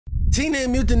Teenage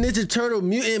Mutant Ninja Turtle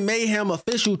Mutant Mayhem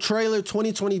official trailer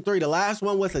 2023. The last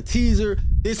one was a teaser.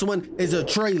 This one is a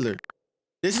trailer.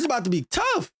 This is about to be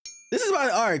tough. This is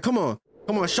about, all right, come on.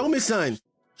 Come on, show me something.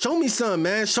 Show me something,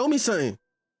 man. Show me something.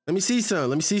 Let me see something.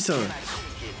 Let me see something.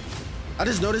 I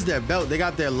just noticed their belt. They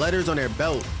got their letters on their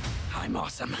belt. I'm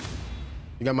awesome.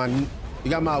 We got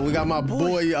my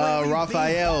boy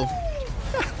Raphael.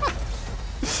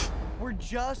 We're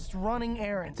just running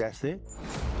errands. That's it?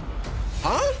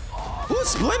 Huh? Who's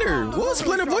Splinter? Who's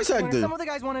Splinter voice actor? Some of the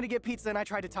guys wanted to get pizza and I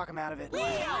tried to talk them out of it.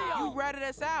 You ratted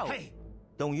us out. Hey,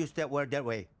 don't use that word that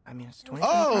way. I mean, it's 20.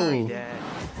 Oh,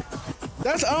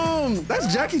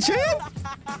 that's Jackie Chan?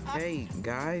 Hey,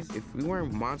 guys, if we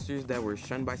weren't monsters that were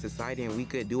shunned by society and we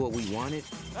could do what we wanted...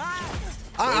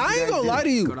 I ain't gonna lie to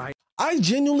you. I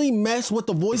genuinely mess with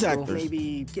the voice actors.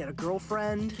 Maybe get a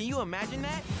girlfriend. Can you imagine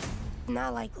that?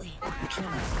 Not likely.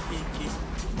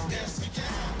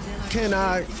 Can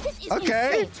I? This is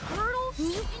Okay. insane. Turtle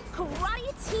Mutant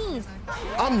Karate Teens.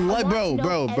 I'm like, bro.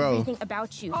 Everything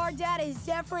about you. Our dad is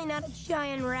definitely not a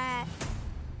giant rat.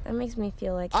 That makes me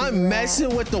feel like I'm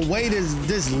messing with the way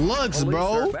this looks, Police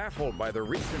bro. are baffled by the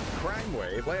recent crime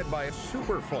wave led by a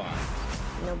superfly.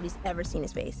 Nobody's ever seen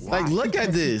his face. Like, look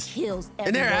at this. Kills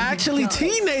And they're everyone he actually does.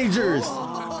 teenagers.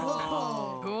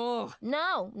 Cool.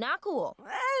 No, not cool.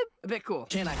 A bit cool.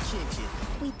 Can I kick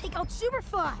it? We take out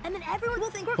Superfly, and then everyone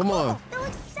will think we're Come cool. on. They'll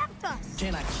accept us.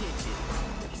 Can I kick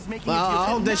it? He's making I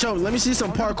hope they show. Let me see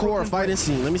some parkour fighting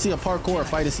scene. Let me see a parkour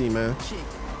fighting scene, man.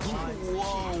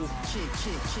 Whoa.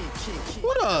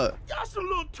 What up? Y'all some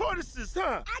little tortoises,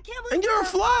 huh? I can't believe And you're a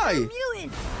fly.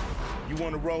 mutant. You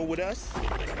want to roll with us?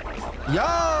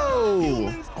 Yo.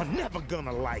 Humans are never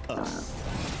gonna like us.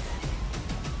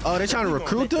 Oh, they trying to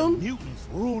recruit them? Mutants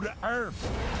rule the earth.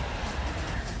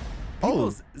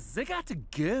 Oh. They got to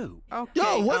go. Okay,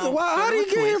 Yo, why? How did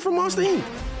he get here from Monster Inc?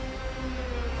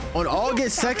 On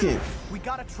August 2nd. We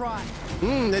gotta try.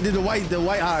 They did the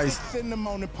white eyes. Send them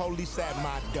on the police at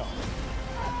my door.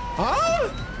 Huh?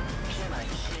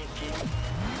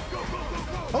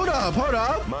 Hold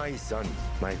up. My son,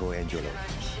 Michelangelo,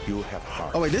 you have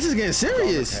heart. Oh wait, this is getting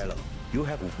serious. Donatello, you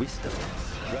have wisdom.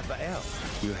 Raphael,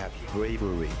 you have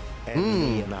bravery.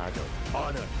 And Leonardo,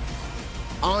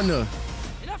 Honor.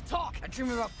 Enough talk. I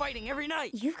dream about fighting every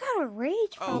night. You've got a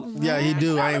rage problem. Yeah, he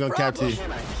do. I ain't gonna cap to you.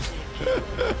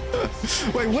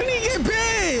 Wait, when did he get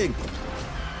big?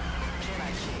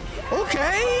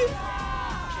 Okay.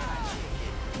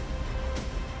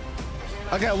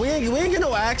 Okay, we ain't get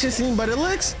no action scene, but it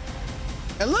looks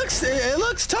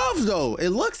tough though. It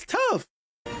looks tough.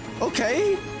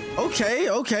 Okay.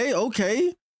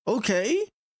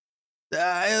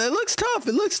 It looks tough.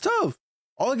 It looks tough.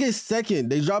 August 2nd.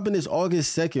 They dropping this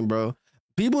August 2nd, bro.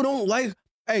 People don't like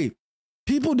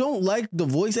the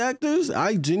voice actors.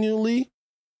 I genuinely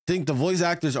think the voice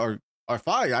actors are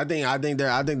fire. I think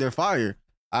they're fire.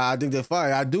 I think they're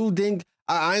fire. I do think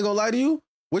I ain't gonna lie to you.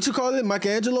 What you call it?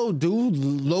 Michelangelo do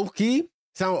low key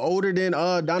sound older than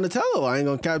Donatello. I ain't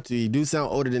gonna cap to you. He do sound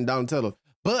older than Donatello.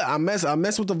 But I mess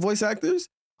with the voice actors.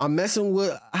 I'm messing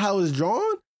with how it's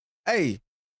drawn. Hey,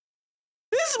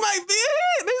 this might be a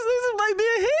hit. This might be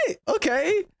a hit.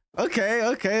 Okay.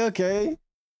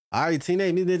 All right,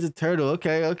 Teenage Mutant Ninja Turtle.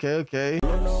 Okay.